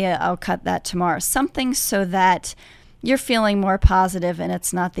 Maybe I'll cut that tomorrow. Something so that you're feeling more positive, and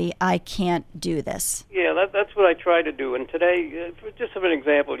it's not the I can't do this. Yeah, that's what I try to do. And today, just as an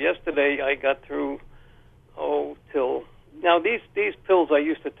example, yesterday I got through, till... Now, these pills I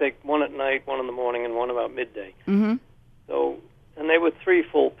used to take, one at night, one in the morning, and one about midday. So, and they were 3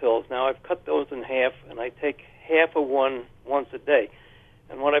 full pills. Now, I've cut those in half, and I take half of one once a day.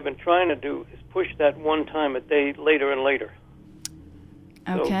 And what I've been trying to do is push that one time a day later and later.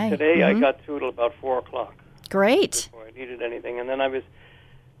 Okay. So today I got through till about 4 o'clock. Great. Before I needed anything. And then I was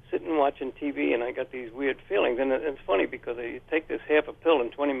sitting watching TV, and I got these weird feelings. And it's funny because you take this half a pill,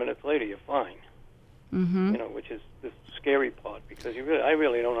 and 20 minutes later you're fine. Mm-hmm. You know, which is the scary part, because I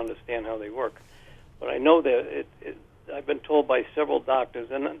really don't understand how they work. But I know that I've been told by several doctors,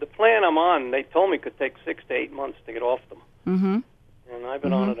 and the plan I'm on, they told me could take 6 to 8 months to get off them. Mm-hmm. And I've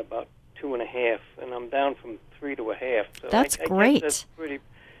been on it about 2.5, and I'm down from 3 to 1/2. So That's I great. guess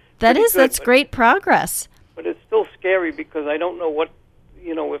that's That's great progress. But it's still scary because I don't know what,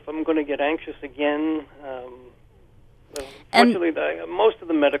 if I'm going to get anxious again. Fortunately, most of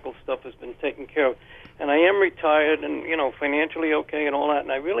the medical stuff has been taken care of. And I am retired and, financially okay and all that.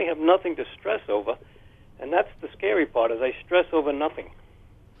 And I really have nothing to stress over. And that's the scary part, is I stress over nothing.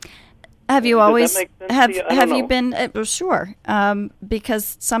 Have you Does always, that make sense to you? I don't have you know. been, well, sure,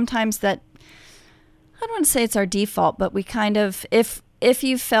 because sometimes I don't want to say it's our default, but we kind of, if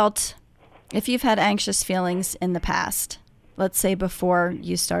you've had anxious feelings in the past, let's say before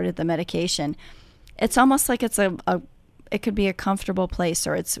you started the medication, it's almost like it's it could be a comfortable place,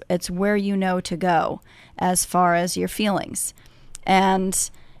 or it's where you know to go as far as your feelings. And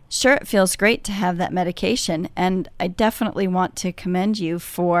sure, it feels great to have that medication, and I definitely want to commend you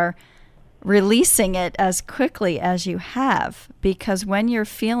for releasing it as quickly as you have, because when you're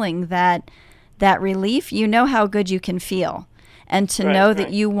feeling that relief, you know how good you can feel. And to know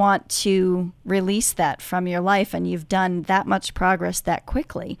that you want to release that from your life, and you've done that much progress that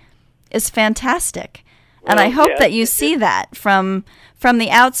quickly, is fantastic. And I hope that you see that from the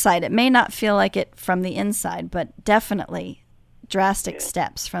outside. It may not feel like it from the inside, but definitely drastic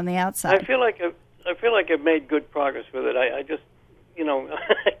steps from the outside. I feel like I've made good progress with it. I just,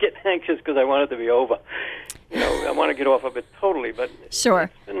 I get anxious because I want it to be over. I want to get off of it totally, but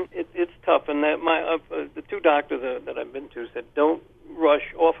sure, it's tough. And the two doctors that I've been to said, don't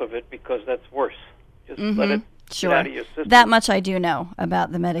rush off of it because that's worse. Just let it get out of your system. That much I do know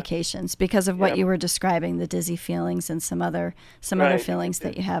about the medications because of what you were describing, the dizzy feelings and some other feelings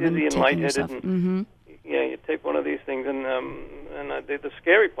that you have in taking yourself. Mm-hmm. Yeah, you take one of these things, and the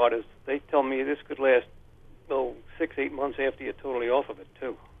scary part is they tell me this could last 6-8 months after you're totally off of it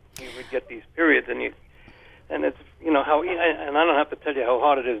too. You would get these periods, and it's how, and I don't have to tell you how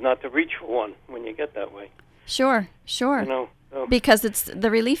hard it is not to reach for one when you get that way. Sure. Because the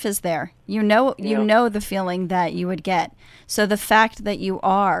relief is there. You know the feeling that you would get. So the fact that you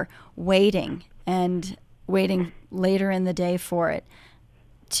are waiting later in the day for it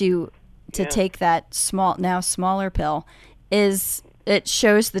to take that smaller pill it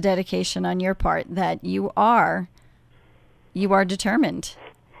shows the dedication on your part that you are determined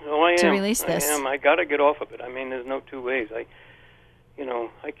to release this. I am. I got to get off of it. I mean, there's no two ways. I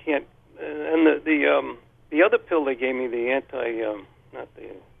can't. And the other pill they gave me, not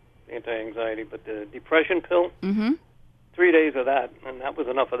the anti-anxiety, but the depression pill. Mm-hmm. 3 days of that, and that was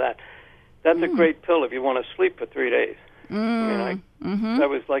enough of that. That's a great pill if you want to sleep for 3 days. I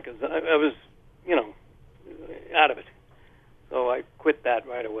was I was, out of it. So I quit that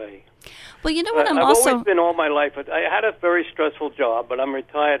right away. Well, you know what? I've always been all my life. I had a very stressful job, but I'm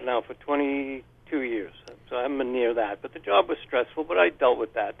retired now for 22 years. So I haven't been near that. But the job was stressful, but I dealt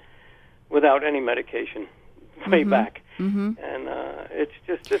with that without any medication way back. Mm-hmm. And it's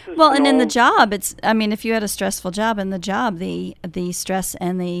just, this is... Well, and in the job, if you had a stressful job in the job, the stress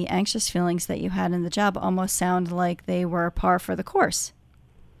and the anxious feelings that you had in the job almost sound like they were par for the course.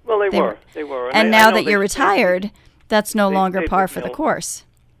 Well, they were. And now that you're retired, that's no longer par for the course.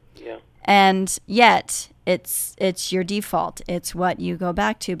 Yeah. And yet, it's your default. It's what you go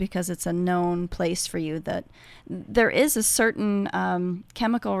back to because it's a known place for you. That there is a certain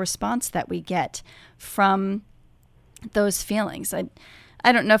chemical response that we get from those feelings.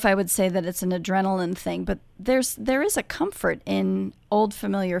 I don't know if I would say that it's an adrenaline thing, but there is a comfort in old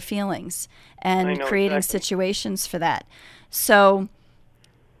familiar feelings and creating situations for that. So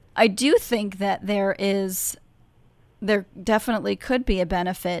I do think that there definitely could be a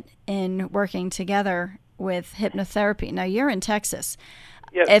benefit in working together with hypnotherapy. Now, you're in Texas.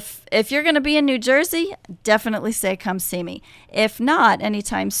 Yes. If you're going to be in New Jersey, definitely say come see me. If not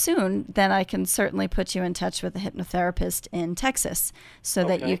anytime soon, then I can certainly put you in touch with a hypnotherapist in Texas so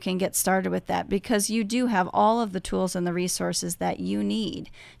that you can get started with that, because you do have all of the tools and the resources that you need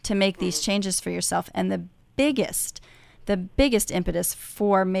to make these changes for yourself. And the biggest impetus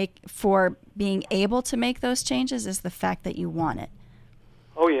for being able to make those changes is the fact that you want it.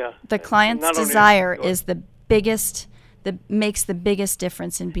 Oh yeah. The client's desire is the biggest, makes the biggest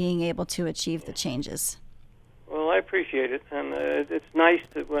difference in being able to achieve the changes. Well, I appreciate it, and it's nice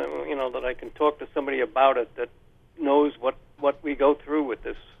to, that I can talk to somebody about it that knows what we go through with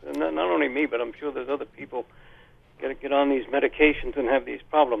this. And not only me, but I'm sure there's other people get on these medications and have these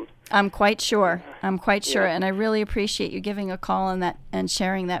problems. I'm quite sure. Yeah. And I really appreciate you giving a call on that and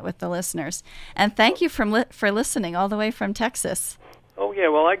sharing that with the listeners. And thank you for listening all the way from Texas. Oh, yeah.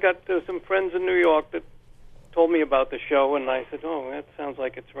 Well, I got some friends in New York that told me about the show, and I said, oh, that sounds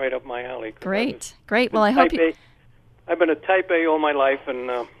like it's right up my alley. Great. Well, I hope you... I've been a type A all my life,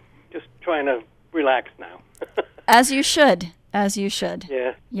 and just trying to relax now. As you should.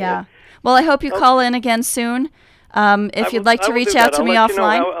 Yeah. Well, I hope you call in again soon. If you'd like to reach out to me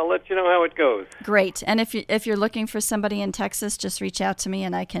offline. I'll let you know how it goes. Great. And if you're looking for somebody in Texas, just reach out to me,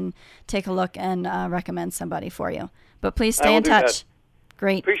 and I can take a look and recommend somebody for you. But please stay in touch.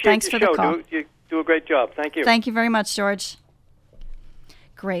 Great. Appreciate Thanks your for show. the call. You do a great job. Thank you. Thank you very much, George.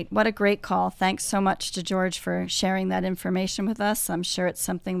 Great. What a great call. Thanks so much to George for sharing that information with us. I'm sure it's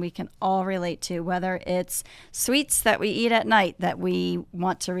something we can all relate to, whether it's sweets that we eat at night that we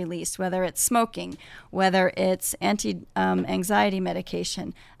want to release, whether it's smoking, whether it's anti-anxiety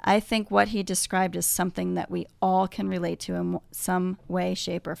medication. I think what he described is something that we all can relate to in some way,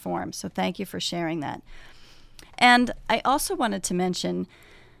 shape, or form. So thank you for sharing that. And I also wanted to mention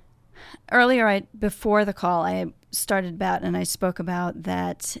earlier, before the call, I started about and I spoke about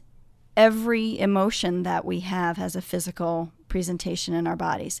that every emotion that we have has a physical presentation in our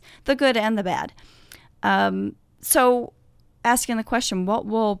bodies, the good and the bad. So asking the question, what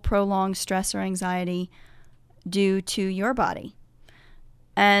will prolonged stress or anxiety do to your body?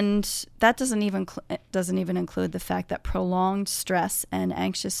 And that doesn't even include the fact that prolonged stress and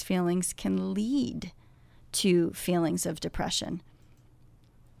anxious feelings can lead to feelings of depression.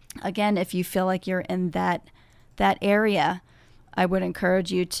 Again, if you feel like you're in that area, I would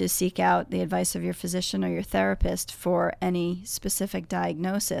encourage you to seek out the advice of your physician or your therapist for any specific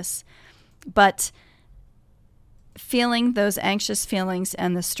diagnosis. But feeling those anxious feelings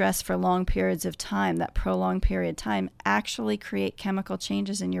and the stress for long periods of time, that prolonged period of time, actually create chemical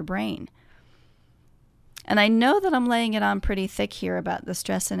changes in your brain. And I know that I'm laying it on pretty thick here about the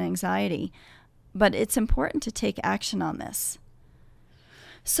stress and anxiety, but it's important to take action on this.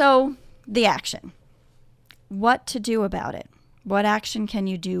 So, the action. What to do about it? What action can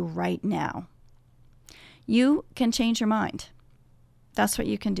you do right now? You can change your mind. That's what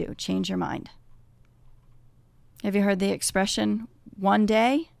you can do, change your mind. Have you heard the expression, one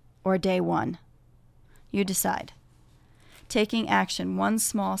day or day one? You decide. Taking action, one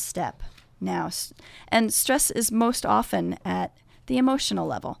small step now. And stress is most often at the emotional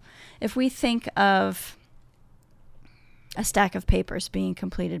level. If we think of a stack of papers being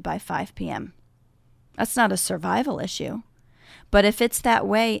completed by 5 p.m., that's not a survival issue. But if it's that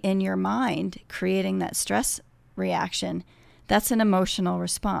way in your mind, creating that stress reaction, that's an emotional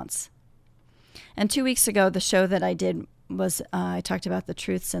response. And 2 weeks ago, the show that I did was I talked about the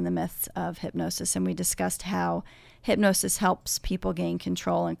truths and the myths of hypnosis, and we discussed how hypnosis helps people gain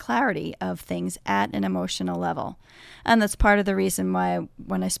control and clarity of things at an emotional level. And that's part of the reason why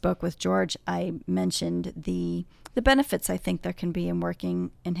when I spoke with George, I mentioned the benefits I think there can be in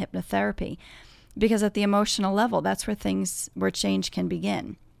working in hypnotherapy. Because at the emotional level, that's where change can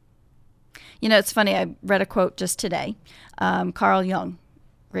begin. You know, it's funny, I read a quote just today. Carl Jung,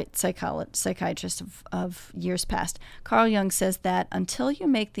 great psychiatrist of years past. Carl Jung says that until you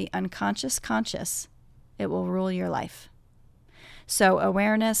make the unconscious conscious, it will rule your life. So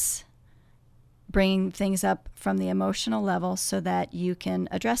awareness, bringing things up from the emotional level so that you can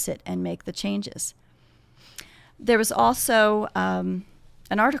address it and make the changes. There was also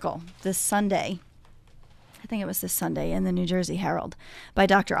an article this Sunday, I think it was this Sunday, in the New Jersey Herald by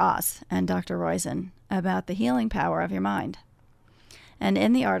Dr. Oz and Dr. Roizen about the healing power of your mind. And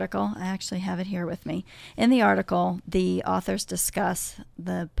in the article, I actually have it here with me, in the article, the authors discuss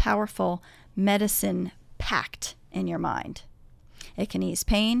the powerful medicine packed in your mind. It can ease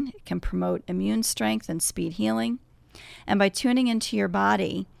pain, it can promote immune strength and speed healing. And by tuning into your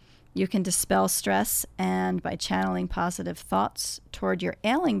body, you can dispel stress, and by channeling positive thoughts toward your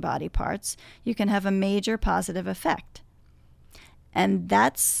ailing body parts, you can have a major positive effect. And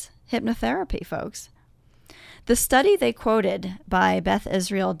that's hypnotherapy, folks. The study they quoted by Beth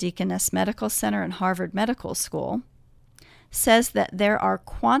Israel Deaconess Medical Center and Harvard Medical School says that there are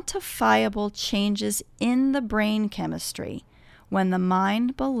quantifiable changes in the brain chemistry when the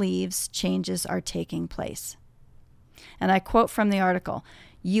mind believes changes are taking place. And I quote from the article,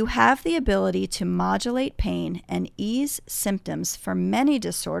 "You have the ability to modulate pain and ease symptoms for many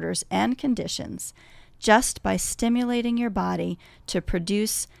disorders and conditions just by stimulating your body to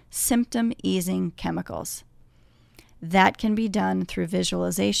produce symptom-easing chemicals." That can be done through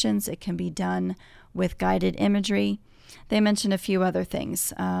visualizations. It can be done with guided imagery. They mention a few other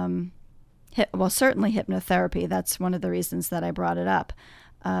things. Well, certainly hypnotherapy. That's one of the reasons that I brought it up.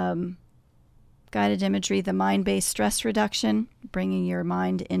 Guided imagery, the mind-based stress reduction, bringing your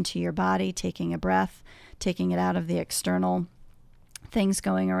mind into your body, taking a breath, taking it out of the external things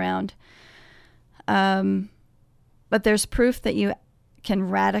going around. But there's proof that you can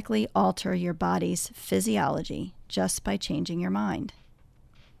radically alter your body's physiology just by changing your mind.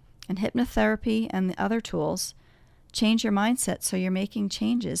 And hypnotherapy and the other tools change your mindset so you're making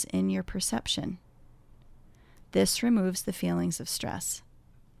changes in your perception. This removes the feelings of stress.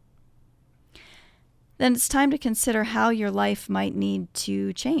 Then it's time to consider how your life might need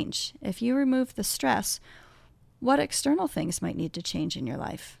to change. If you remove the stress, what external things might need to change in your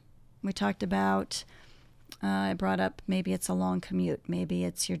life? We talked about, I brought up maybe it's a long commute, maybe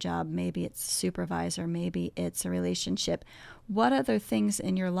it's your job, maybe it's a supervisor, maybe it's a relationship. What other things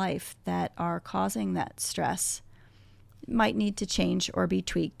in your life that are causing that stress might need to change or be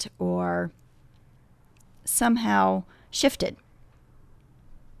tweaked or somehow shifted?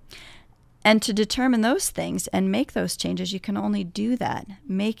 And to determine those things and make those changes, you can only do that,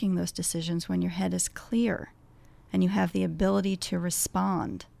 making those decisions when your head is clear and you have the ability to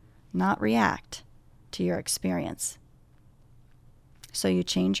respond, not react to your experience. So you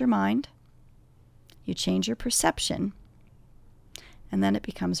change your mind, you change your perception, and then it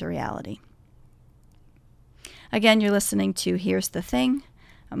becomes a reality. Again, you're listening to Here's the Thing.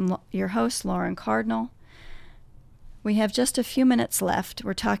 I'm your host, Lauren Cardinal. We have just a few minutes left.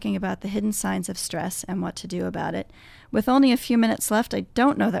 We're talking about the hidden signs of stress and what to do about it. With only a few minutes left, I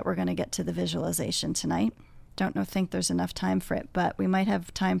don't know that we're going to get to the visualization tonight. Think there's enough time for it, but we might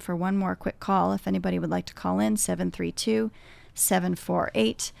have time for one more quick call. If anybody would like to call in,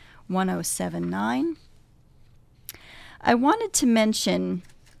 732-748-1079. I wanted to mention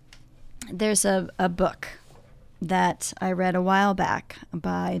there's a book that I read a while back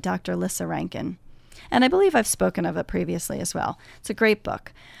by Dr. Lissa Rankin. And I believe I've spoken of it previously as well. It's a great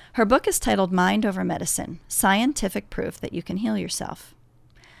book. Her book is titled Mind Over Medicine, Scientific Proof That You Can Heal Yourself.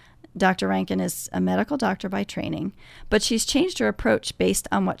 Dr. Rankin is a medical doctor by training, but she's changed her approach based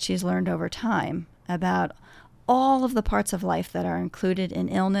on what she's learned over time about all of the parts of life that are included in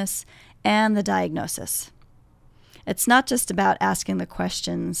illness and the diagnosis. It's not just about asking the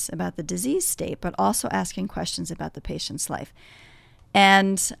questions about the disease state, but also asking questions about the patient's life.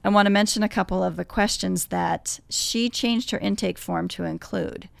 And I want to mention a couple of the questions that she changed her intake form to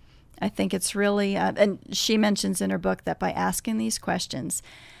include. I think it's really, and she mentions in her book that by asking these questions,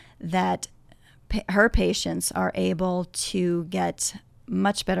 that her patients are able to get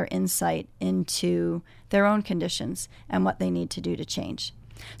much better insight into their own conditions and what they need to do to change.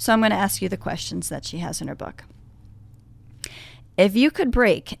 So I'm going to ask you the questions that she has in her book. If you could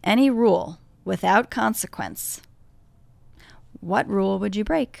break any rule without consequence, what rule would you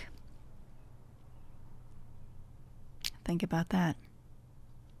break? Think about that.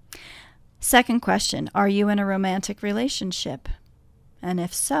 Second question, are you in a romantic relationship? And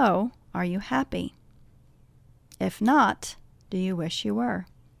if so, are you happy? If not, do you wish you were?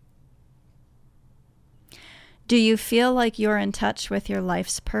 Do you feel like you're in touch with your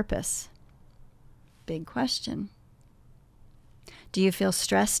life's purpose? Big question. Do you feel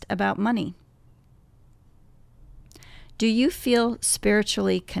stressed about money? Do you feel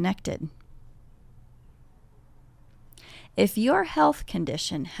spiritually connected? If your health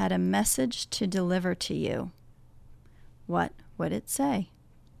condition had a message to deliver to you, what would it say?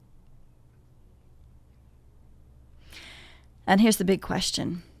 And here's the big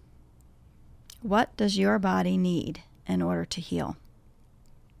question. What does your body need in order to heal?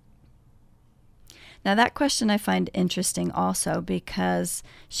 Now that question I find interesting also because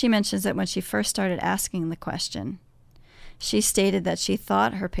she mentions that when she first started asking the question, she stated that she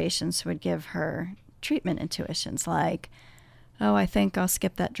thought her patients would give her treatment intuitions like, oh, I think I'll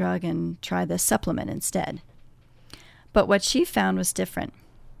skip that drug and try this supplement instead. But what she found was different.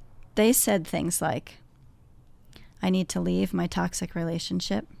 They said things like, I need to leave my toxic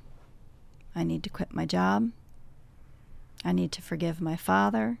relationship. I need to quit my job. I need to forgive my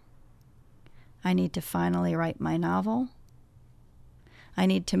father. I need to finally write my novel. I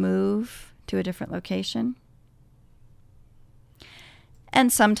need to move to a different location.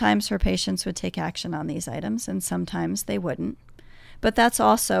 And sometimes her patients would take action on these items, and sometimes they wouldn't. But that's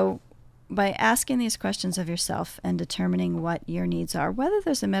also by asking these questions of yourself and determining what your needs are, whether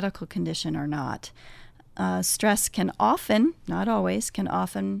there's a medical condition or not. Stress can often, not always, can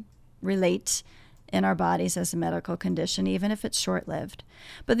often relate in our bodies as a medical condition, even if it's short-lived.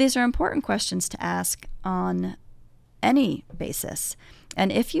 But these are important questions to ask on any basis. And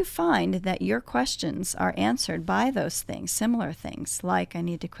if you find that your questions are answered by those things, similar things, like I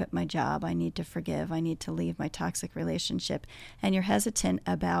need to quit my job, I need to forgive, I need to leave my toxic relationship, and you're hesitant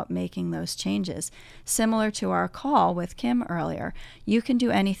about making those changes, similar to our call with Kim earlier, you can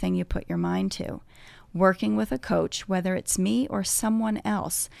do anything you put your mind to. Working with a coach, whether it's me or someone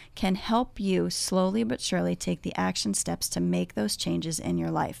else, can help you slowly but surely take the action steps to make those changes in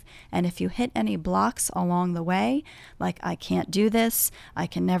your life. And if you hit any blocks along the way, like I can't do this, I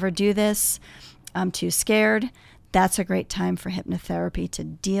can never do this, I'm too scared, that's a great time for hypnotherapy to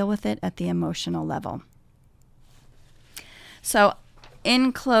deal with it at the emotional level. So,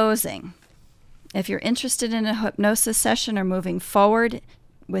 in closing, if you're interested in a hypnosis session or moving forward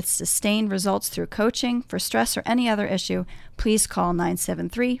with sustained results through coaching for stress or any other issue, please call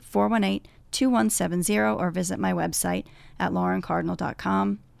 973-418-2170 or visit my website at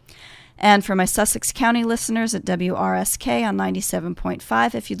laurencardinal.com. And for my Sussex County listeners at WRSK on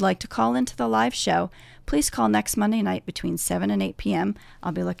 97.5, if you'd like to call into the live show, please call next Monday night between 7 and 8 p.m.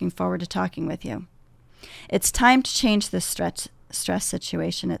 I'll be looking forward to talking with you. It's time to change this stress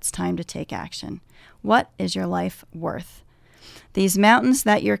situation. It's time to take action. What is your life worth? These mountains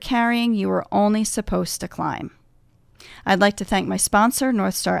that you're carrying, you are only supposed to climb. I'd like to thank my sponsor,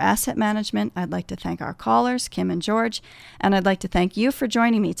 North Star Asset Management. I'd like to thank our callers, Kim and George, and I'd like to thank you for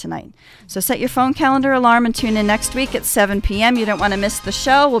joining me tonight. So set your phone calendar alarm and tune in next week at 7 p.m. You don't want to miss the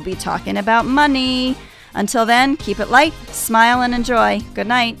show. We'll be talking about money. Until then, keep it light, smile, and enjoy. Good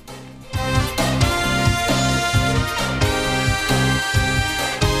night.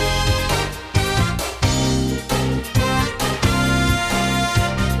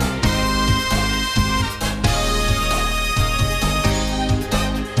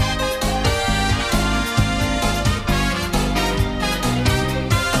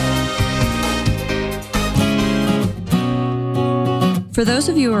 For those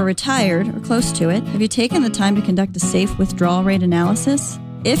of you who are retired or close to it, have you taken the time to conduct a safe withdrawal rate analysis?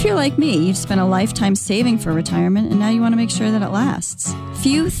 If you're like me, you've spent a lifetime saving for retirement and now you want to make sure that it lasts.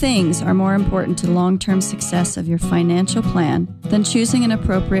 Few things are more important to the long-term success of your financial plan than choosing an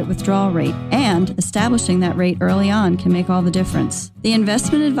appropriate withdrawal rate, and establishing that rate early on can make all the difference. The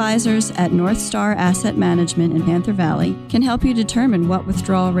investment advisors at North Star Asset Management in Panther Valley can help you determine what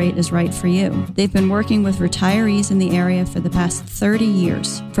withdrawal rate is right for you. They've been working with retirees in the area for the past 30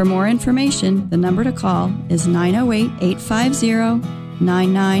 years. For more information, the number to call is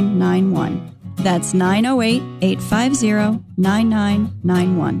 908-850-9991. That's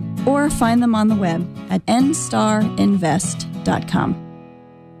 908-850-9991. Or find them on the web at nstarinvest.com.